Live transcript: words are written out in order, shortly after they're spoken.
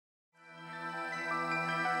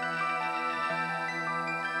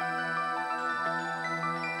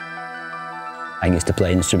I used to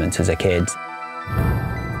play instruments as a kid.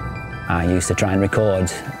 I used to try and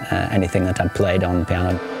record anything that I'd played on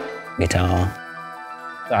piano, guitar.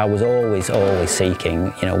 I was always seeking,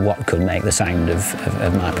 what could make the sound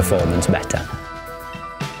of my performance better.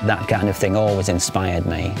 That kind of thing always inspired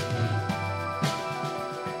me.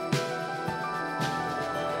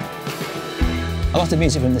 A lot of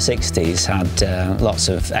music from the 60s had lots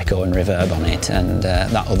of echo and reverb on it, and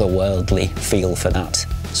that otherworldly feel for that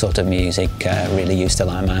sort of music really used to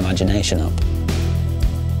light my imagination up.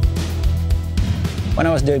 When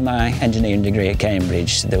I was doing my engineering degree at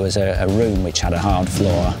Cambridge, there was a room which had a hard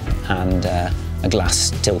floor and a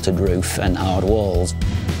glass tilted roof and hard walls.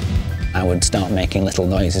 I would start making little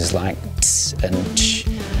noises like tss and tsh,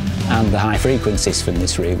 and the high frequencies from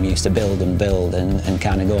this room used to build and build and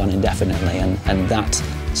kind of go on indefinitely, and that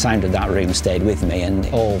sound of that room stayed with me, and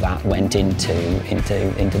all that went into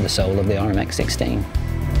the soul of the RMX16.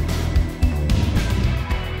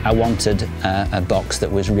 I wanted a box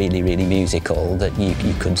that was really, really musical, that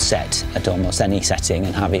you could set at almost any setting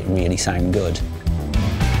and have it really sound good.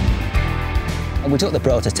 We took the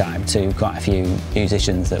prototype to quite a few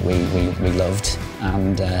musicians that we loved,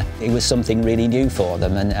 and it was something really new for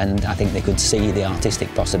them, and I think they could see the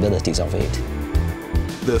artistic possibilities of it.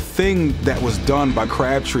 The thing that was done by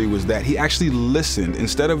Crabtree was that he actually listened.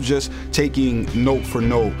 Instead of just taking note for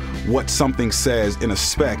note what something says in a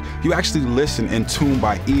spec, you actually listen and tune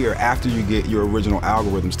by ear after you get your original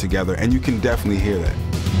algorithms together, and you can definitely hear that.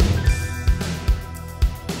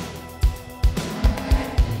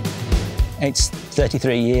 It's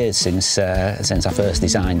 33 years since I first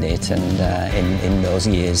designed it, and in those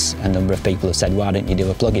years a number of people have said, why don't you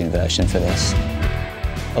do a plug-in version for this?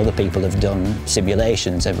 Other people have done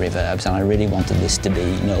simulations of reverbs, and I really wanted this to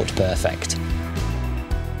be note perfect.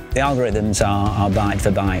 The algorithms are byte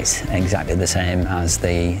for byte exactly the same as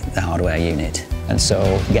the hardware unit, and so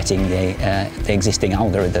getting the existing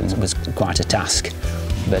algorithms was quite a task,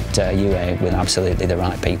 but UA were absolutely the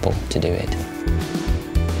right people to do it.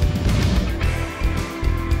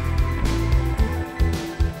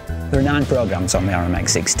 There are 9 programs on the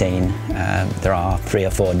RMX16. There are 3 or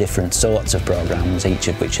 4 different sorts of programs, each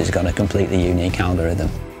of which has got a completely unique algorithm.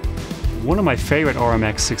 One of my favorite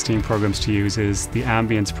RMX16 programs to use is the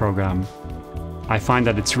Ambience program. I find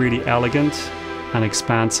that it's really elegant and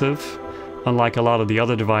expansive. Unlike a lot of the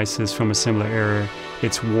other devices from a similar era,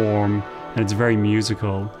 it's warm and it's very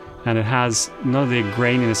musical, and it has none of the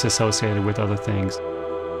graininess associated with other things.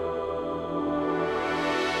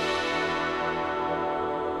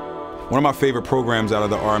 One of my favorite programs out of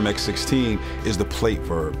the RMX16 is the plate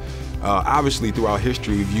verb. Obviously, throughout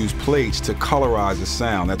history, we've used plates to colorize the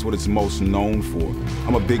sound. That's what it's most known for.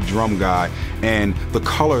 I'm a big drum guy, and the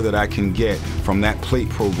color that I can get from that plate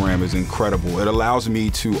program is incredible. It allows me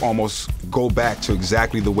to almost go back to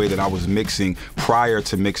exactly the way that I was mixing prior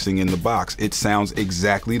to mixing in the box. It sounds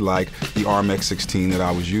exactly like the RMX16 that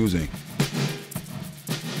I was using.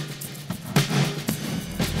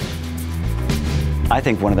 I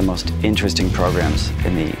think one of the most interesting programs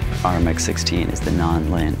in the RMX16 is the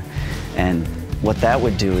non-lin. And what that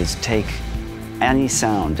would do is take any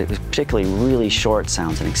sound, particularly really short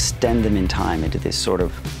sounds, and extend them in time into this sort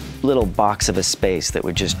of little box of a space that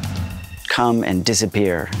would just come and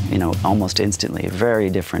disappear, almost instantly. A very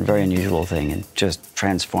different, very unusual thing, and just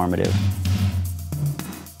transformative.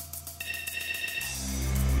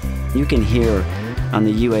 You can hear on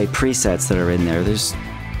the UA presets that are in there, there's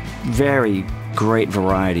very great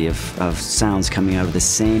variety of sounds coming out of the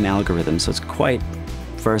same algorithm, so it's quite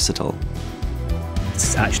versatile.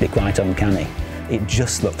 It's actually quite uncanny. It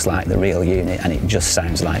just looks like the real unit, and it just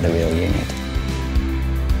sounds like the real unit.